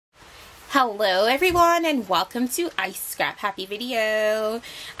Hello everyone and welcome to Ice Scrap Happy Video.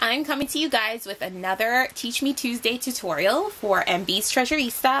 I'm coming to you guys with another Teach Me Tuesday tutorial for MB's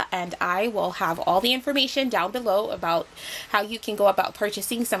Treasurista, and I will have all the information down below about how you can go about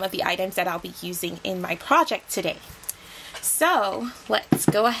purchasing some of the items that I'll be using in my project today. So let's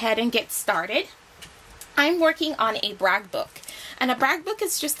go ahead and get started. I'm working on a brag book. And a brag book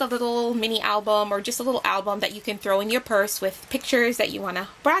is just a little mini album or just a little album that you can throw in your purse with pictures that you want to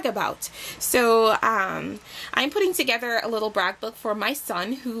brag about. So I'm putting together a little brag book for my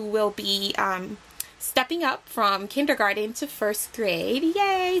son who will be stepping up from kindergarten to first grade.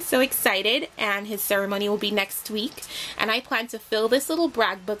 Yay! So excited. And his ceremony will be next week. And I plan to fill this little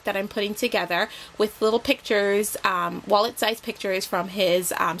brag book that I'm putting together with little pictures, wallet-sized pictures from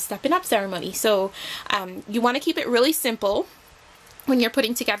his stepping up ceremony. So you want to keep it really simple when you're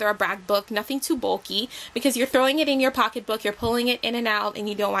putting together a brag book, nothing too bulky, because you're throwing it in your pocketbook, you're pulling it in and out, and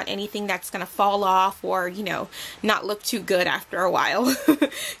you don't want anything that's going to fall off or, you know, not look too good after a while.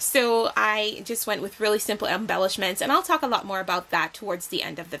 So I just went with really simple embellishments, and I'll talk a lot more about that towards the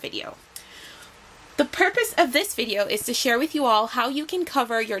end of the video. The purpose of this video is to share with you all how you can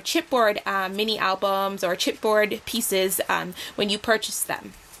cover your chipboard mini albums or chipboard pieces when you purchase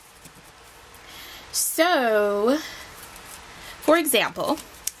them. So, for example,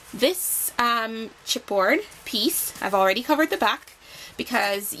 this chipboard piece, I've already covered the back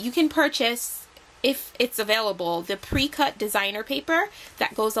because you can purchase, if it's available, the pre-cut designer paper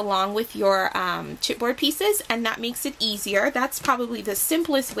that goes along with your chipboard pieces, and that makes it easier. That's probably the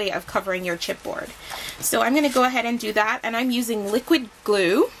simplest way of covering your chipboard. So I'm going to go ahead and do that, and I'm using liquid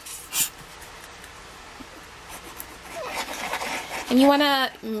glue. And you want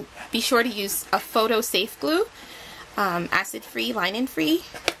to be sure to use a photo-safe glue. Acid-free, linen-free.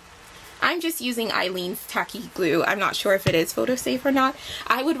 I'm just using Eileen's tacky glue. I'm not sure if it is photo-safe or not.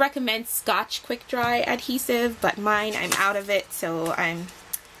 I would recommend Scotch Quick Dry adhesive, but mine, I'm out of it, so I'm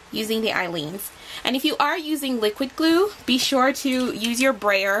using the Eileen's. And if you are using liquid glue, be sure to use your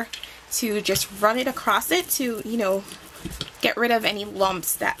brayer to just run it across it to, you know, get rid of any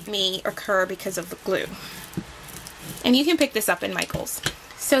lumps that may occur because of the glue. And you can pick this up in Michael's.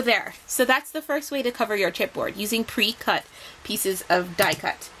 So there. So that's the first way to cover your chipboard, using pre-cut pieces of die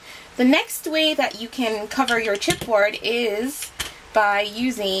cut. The next way that you can cover your chipboard is by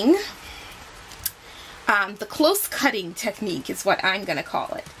using the close cutting technique, is what I'm going to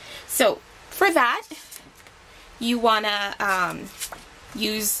call it. So for that, you want to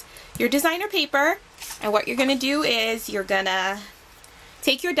use your designer paper, and what you're going to do is you're going to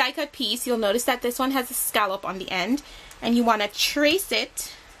take your die cut piece. You'll notice that this one has a scallop on the end, and you want to trace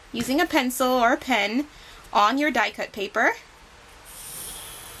it using a pencil or a pen on your die cut paper.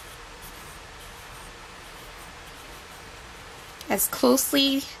 As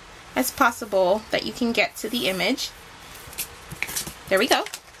closely as possible that you can get to the image. There we go.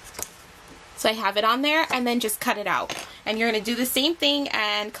 So I have it on there, and then just cut it out. And you're going to do the same thing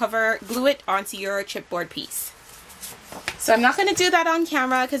and glue it onto your chipboard piece. So I'm not going to do that on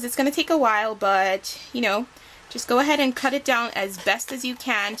camera because it's going to take a while, but you know, just go ahead and cut it down as best as you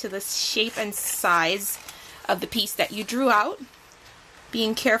can to the shape and size of the piece that you drew out.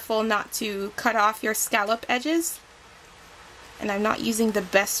 Being careful not to cut off your scallop edges. And I'm not using the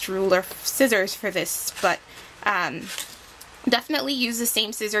best ruler scissors for this, but definitely use the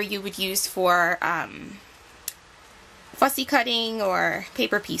same scissor you would use for fussy cutting or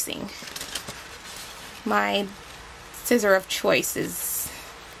paper piecing. My scissor of choice is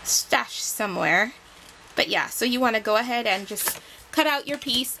stashed somewhere. But yeah, so you want to go ahead and just cut out your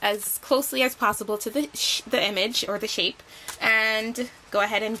piece as closely as possible to the image or the shape, and go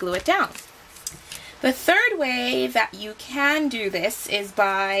ahead and glue it down. The third way that you can do this is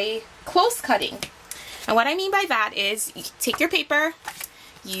by close cutting. And what I mean by that is you take your paper,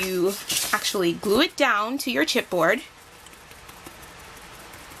 you actually glue it down to your chipboard.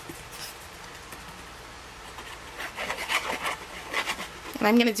 And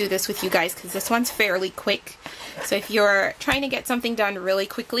I'm going to do this with you guys because this one's fairly quick. So if you're trying to get something done really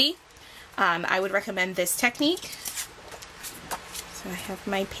quickly, I would recommend this technique. So I have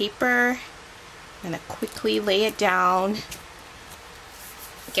my paper. I'm going to quickly lay it down.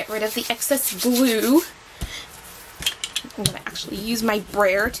 Get rid of the excess glue. I'm going to actually use my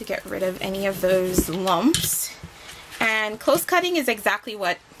brayer to get rid of any of those lumps. And close cutting is exactly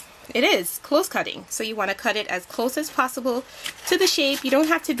what it is, close cutting. So you want to cut it as close as possible to the shape. You don't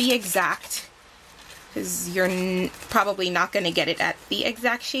have to be exact because you're probably not going to get it at the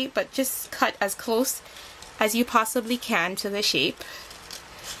exact shape, but just cut as close as you possibly can to the shape.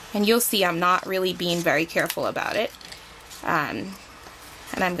 And you'll see I'm not really being very careful about it.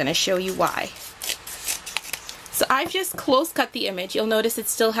 and I'm going to show you why. So I've just close cut the image. You'll notice it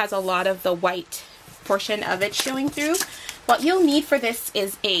still has a lot of the white portion of it showing through. What you'll need for this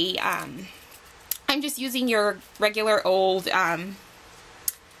is a, I'm just using your regular old,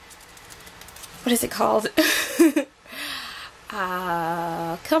 what is it called?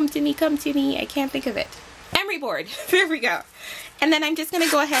 Come to me, I can't think of it. Emery board, there we go. And then I'm just going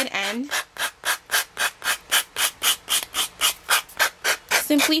to go ahead and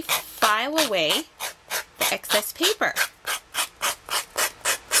simply file away the excess paper.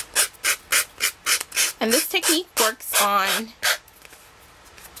 And this technique works on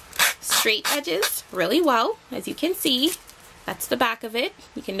straight edges really well. As you can see, that's the back of it.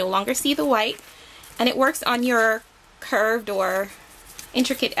 You can no longer see the white. And it works on your curved or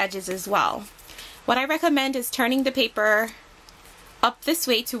intricate edges as well. What I recommend is turning the paper up this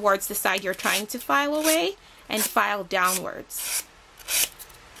way towards the side you're trying to file away and file downwards.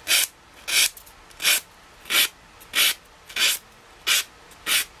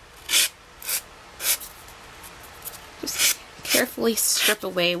 Just carefully strip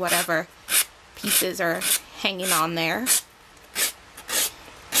away whatever pieces are hanging on there.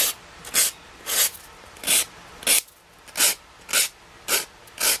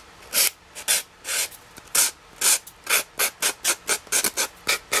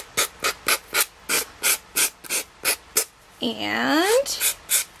 And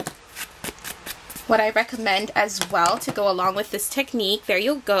what I recommend as well to go along with this technique, there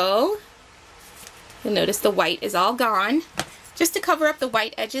you go. You'll notice the white is all gone. Just to cover up the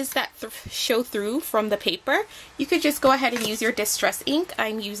white edges that show through from the paper, you could just go ahead and use your distress ink.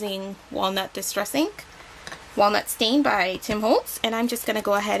 I'm using Walnut Distress Ink, Walnut Stain by Tim Holtz, and I'm just going to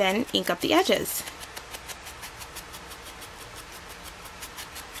go ahead and ink up the edges.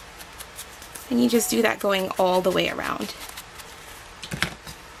 And you just do that going all the way around.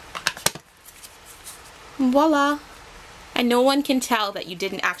 Voila! And no one can tell that you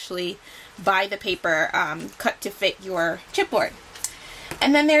didn't actually buy the paper cut to fit your chipboard.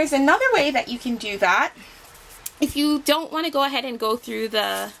 And then there's another way that you can do that. If you don't want to go ahead and go through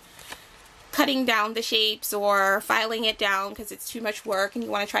the cutting down the shapes or filing it down because it's too much work and you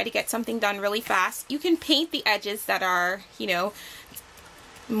want to try to get something done really fast, you can paint the edges that are, you know,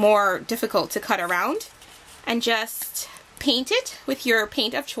 more difficult to cut around, and just paint it with your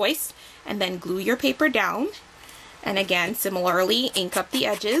paint of choice and then glue your paper down, and again similarly ink up the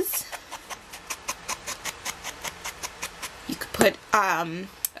edges. You could put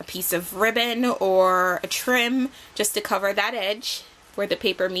a piece of ribbon or a trim just to cover that edge where the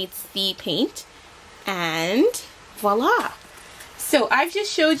paper meets the paint, and voila! So I've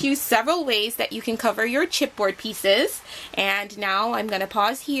just showed you several ways that you can cover your chipboard pieces, and now I'm going to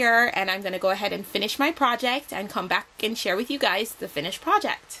pause here and I'm going to go ahead and finish my project and come back and share with you guys the finished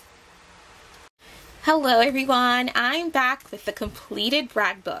project. Hello everyone, I'm back with the completed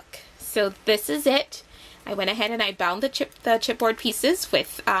brag book. So this is it. I went ahead and I bound the chipboard pieces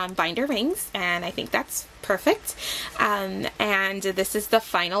with binder rings, and I think that's perfect. And this is the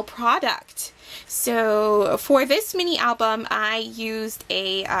final product. So for this mini album, I used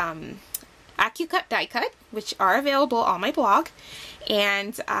a AccuCut die cut, which are available on my blog,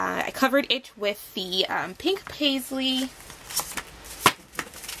 and I covered it with the pink paisley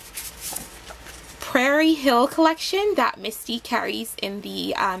Prairie Hill collection that Misty carries in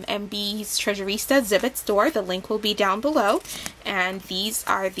the MB's Treasurista Zibbet store. The link will be down below. And these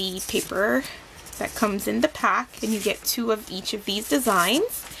are the paper that comes in the pack, and you get 2 of each of these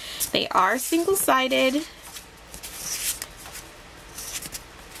designs. They are single-sided,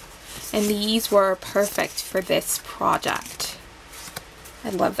 and these were perfect for this project. I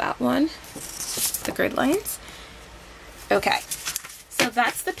love that one, the grid lines. Okay, so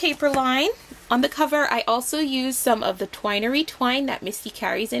that's the paper line. On the cover, I also used some of the Twinery twine that Misty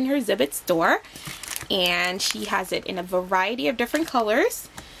carries in her Zibbet store, and she has it in a variety of different colors.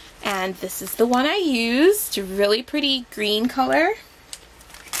 And this is the one I used, really pretty green color.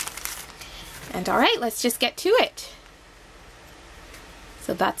 And alright, let's just get to it.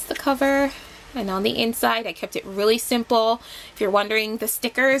 So that's the cover, and on the inside I kept it really simple. If you're wondering, the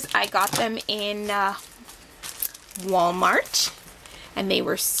stickers, I got them in Walmart, and they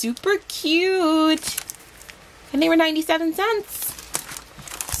were super cute, and they were 97 cents.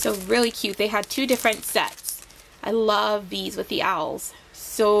 So really cute. They had 2 different sets. I love these with the owls.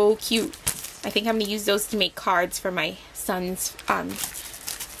 So cute. I think I'm going to use those to make cards for my son's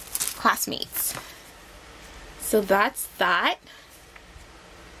classmates. So that's that.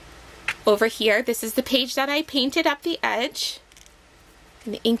 Over here, this is the page that I painted up the edge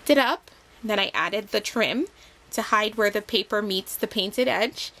and inked it up. And then I added the trim to hide where the paper meets the painted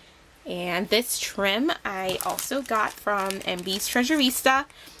edge. And this trim I also got from MB's Treasurista.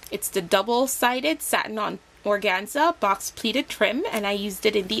 It's the double-sided satin on organza box pleated trim, and I used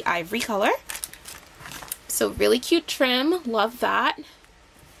it in the ivory color. So really cute trim, love that.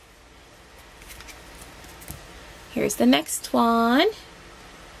 Here's the next one.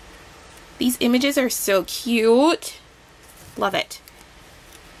 These images are so cute. Love it.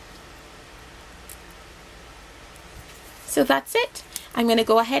 So that's it. I'm going to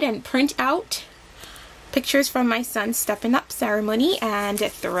go ahead and print out pictures from my son's stepping up ceremony and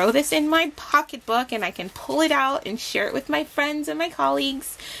throw this in my pocketbook, and I can pull it out and share it with my friends and my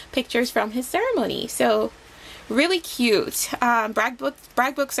colleagues, pictures from his ceremony. So really cute. Brag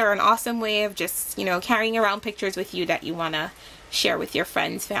books are an awesome way of just, you know, carrying around pictures with you that you want to share with your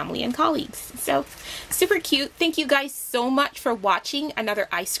friends, family, and colleagues. So super cute. Thank you guys so much for watching another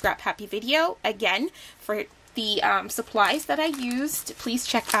I Scrap Happy video. Again, for the supplies that I used, please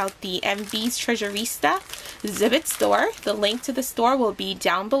check out the MB's Treasurista Zibbit store. The link to the store will be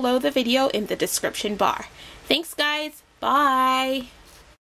down below the video in the description bar. Thanks guys. Bye.